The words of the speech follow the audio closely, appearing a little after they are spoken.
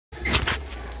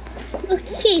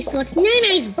Okay, so it's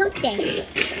Nyny's birthday.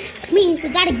 Which means we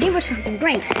gotta give her something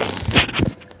great.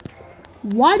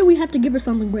 Why do we have to give her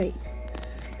something great?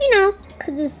 You know,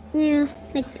 cause it's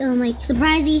like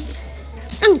surprisey.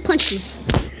 I'm gonna punch you.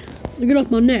 You get off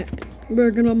my neck. You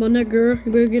better get off my neck, girl.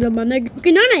 You better get off my neck.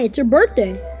 Okay, Nyny, it's your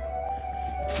birthday.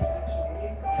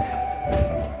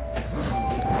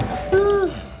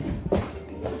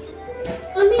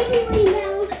 I'm even laying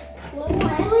down.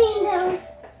 I'm laying down.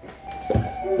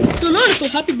 So Nyny, so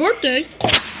happy birthday.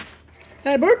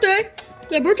 Happy birthday.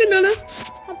 Happy birthday, Nyny.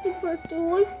 Happy birthday.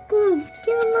 Why you gonna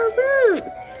get in my room?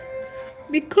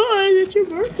 Because it's your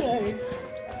birthday.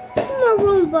 In my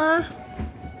room, bye.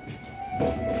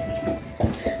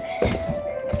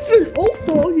 And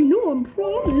also, you know, I'm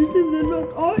promising that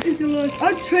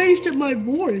I changed up my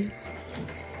voice.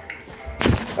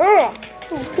 Oh,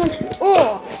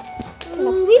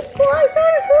 we boys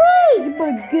are asleep. You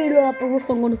better get up or else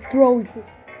I'm gonna throw you.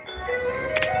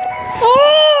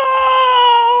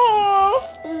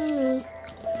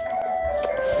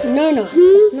 No,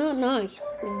 it's not nice.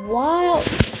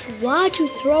 Why'd you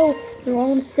throw your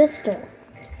own sister?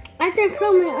 I didn't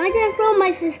throw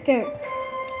my sister.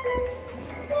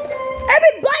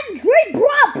 Everybody drink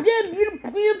prop.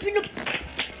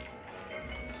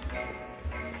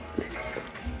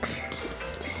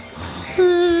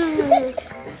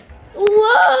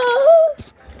 Whoa!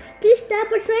 You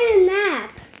stop us trying to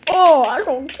nap. Oh, I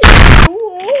don't care.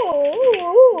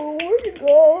 Whoa, where'd you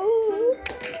go?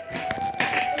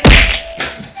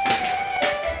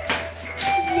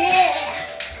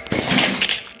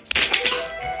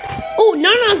 Oh,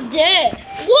 Nana's dead.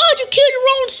 Why'd you kill your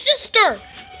own sister?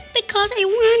 Because I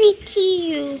want to kill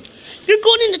you. You're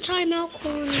going in the timeout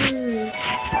corner.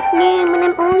 Man, but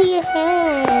I'm only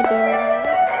ahead.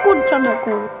 Go to the timeout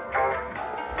corner.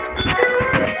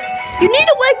 You need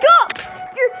to wake up.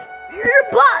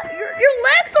 Your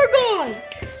legs are gone.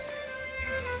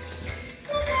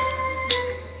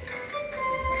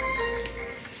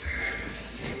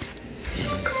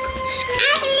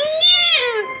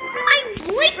 I'm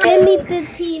blinking. Give me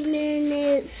 15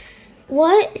 minutes.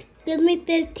 What? Give me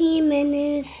 15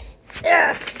 minutes.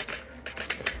 Yeah.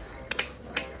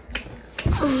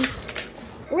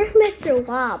 Where's Mr.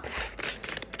 Wobbs?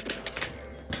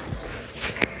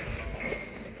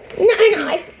 Nyny,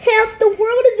 help! The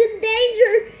world is in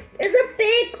danger. There's a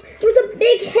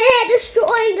big head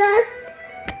destroying us.